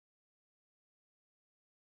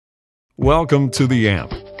Welcome to the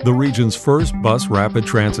AMP, the region's first bus rapid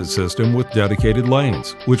transit system with dedicated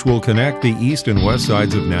lanes, which will connect the east and west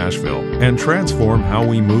sides of Nashville and transform how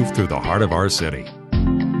we move through the heart of our city.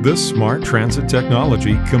 This smart transit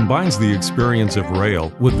technology combines the experience of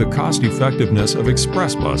rail with the cost-effectiveness of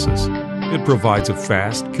express buses. It provides a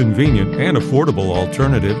fast, convenient, and affordable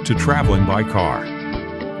alternative to traveling by car.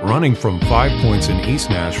 Running from 5 points in East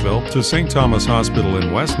Nashville to St. Thomas Hospital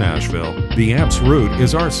in West Nashville, the AMP's route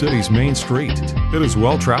is our city's main street. It is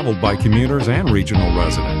well traveled by commuters and regional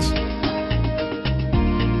residents.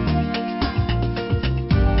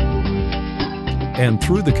 And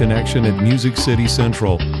through the connection at Music City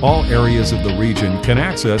Central, all areas of the region can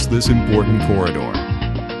access this important corridor.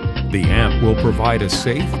 The AMP will provide a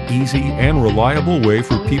safe, easy, and reliable way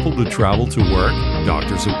for people to travel to work,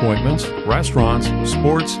 doctor's appointments, restaurants,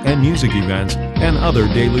 sports and music events, and other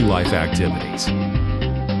daily life activities.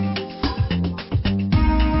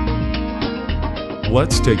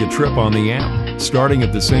 Let's take a trip on the AMP, starting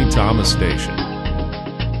at the St. Thomas station.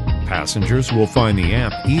 Passengers will find the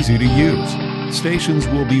AMP easy to use. Stations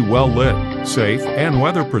will be well lit, safe, and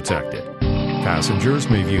weather protected. Passengers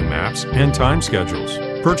may view maps and time schedules,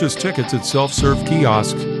 purchase tickets at self-serve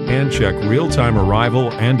kiosks, and check real-time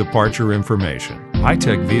arrival and departure information.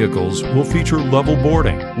 High-tech vehicles will feature level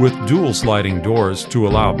boarding with dual sliding doors to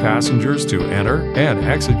allow passengers to enter and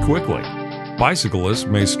exit quickly. Bicyclists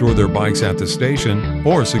may store their bikes at the station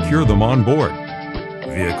or secure them on board.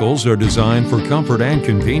 Vehicles are designed for comfort and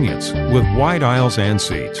convenience with wide aisles and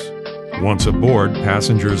seats. Once aboard,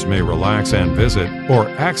 passengers may relax and visit or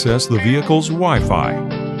access the vehicle's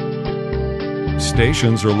Wi-Fi.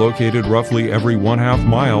 Stations are located roughly every 1/2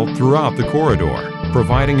 mile throughout the corridor,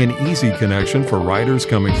 providing an easy connection for riders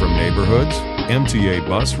coming from neighborhoods, MTA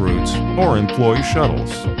bus routes, or employee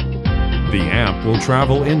shuttles. The AMP will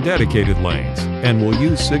travel in dedicated lanes and will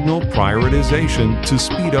use signal prioritization to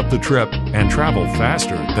speed up the trip and travel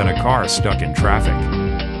faster than a car stuck in traffic.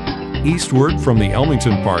 Eastward from the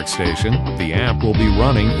Elmington Park station, the AMP will be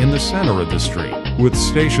running in the center of the street, with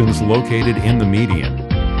stations located in the median.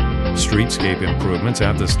 Streetscape improvements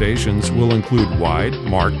at the stations will include wide,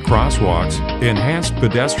 marked crosswalks, enhanced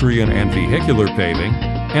pedestrian and vehicular paving,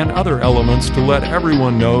 and other elements to let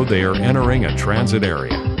everyone know they are entering a transit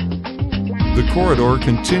area. The corridor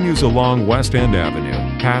continues along West End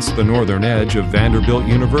Avenue, past the northern edge of Vanderbilt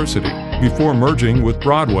University, before merging with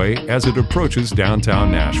Broadway as it approaches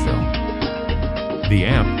downtown Nashville. The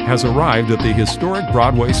AMP has arrived at the historic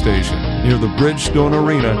Broadway station near the Bridgestone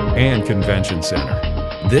Arena and Convention Center.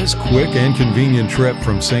 This quick and convenient trip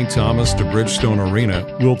from St. Thomas to Bridgestone Arena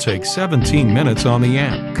will take 17 minutes on the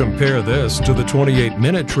AMP. Compare this to the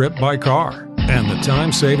 28-minute trip by car, and the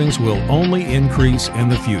time savings will only increase in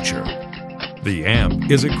the future. The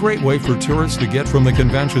AMP is a great way for tourists to get from the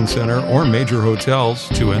convention center or major hotels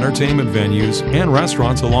to entertainment venues and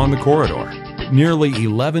restaurants along the corridor. Nearly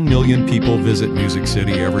 11 million people visit Music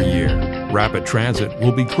City every year. Rapid transit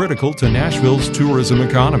will be critical to Nashville's tourism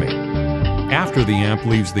economy. After the AMP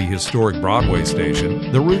leaves the historic Broadway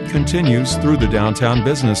station, the route continues through the downtown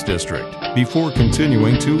business district before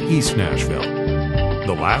continuing to East Nashville.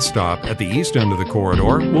 The last stop at the east end of the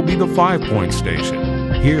corridor will be the 5 Point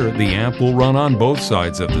station. Here, the AMP will run on both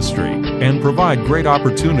sides of the street and provide great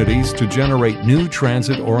opportunities to generate new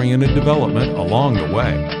transit-oriented development along the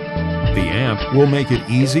way. The AMP will make it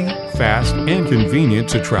easy, fast, and convenient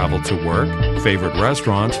to travel to work, favorite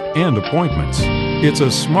restaurants, and appointments. It's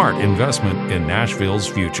a smart investment in Nashville's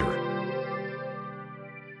future.